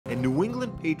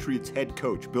Patriots head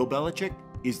coach Bill Belichick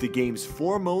is the game's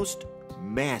foremost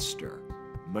master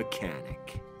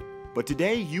mechanic. But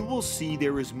today you will see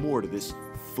there is more to this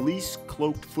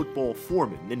fleece-cloaked football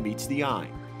foreman than meets the eye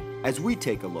as we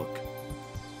take a look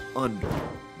under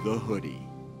the hoodie.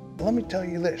 Let me tell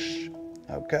you this,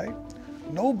 okay?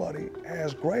 Nobody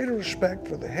has greater respect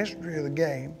for the history of the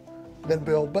game than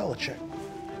Bill Belichick,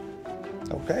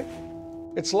 okay?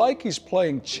 It's like he's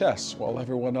playing chess while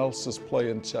everyone else is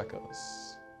playing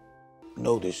checkers. I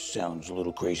know this sounds a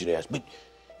little crazy to ask, but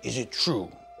is it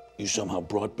true you somehow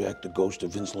brought back the ghost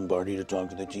of Vince Lombardi to talk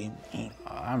to the team?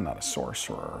 I'm not a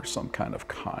sorcerer or some kind of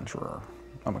conjurer.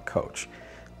 I'm a coach.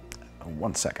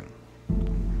 1 second.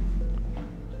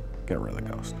 Get rid of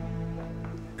the ghost.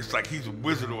 It's like he's a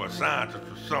wizard or a scientist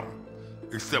or something,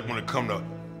 except when it comes to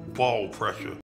ball pressure.